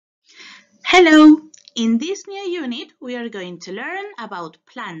Hello! In this new unit, we are going to learn about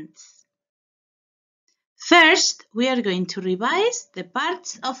plants. First, we are going to revise the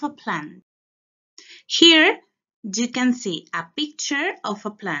parts of a plant. Here, you can see a picture of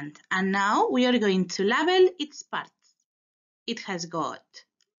a plant, and now we are going to label its parts. It has got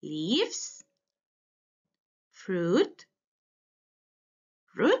leaves, fruit,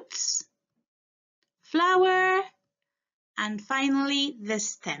 roots, flower, and finally the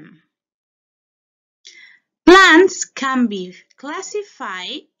stem. Plants can be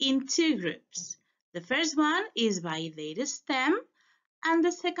classified in two groups. The first one is by their stem, and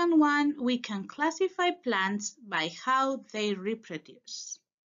the second one we can classify plants by how they reproduce.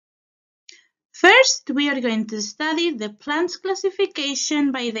 First, we are going to study the plants'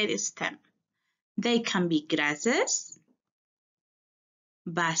 classification by their stem. They can be grasses,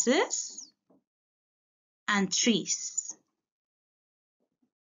 bushes, and trees.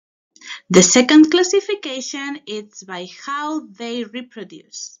 The second classification is by how they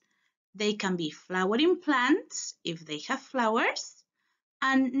reproduce. They can be flowering plants if they have flowers,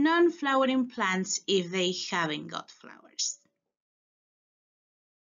 and non-flowering plants if they haven't got flowers.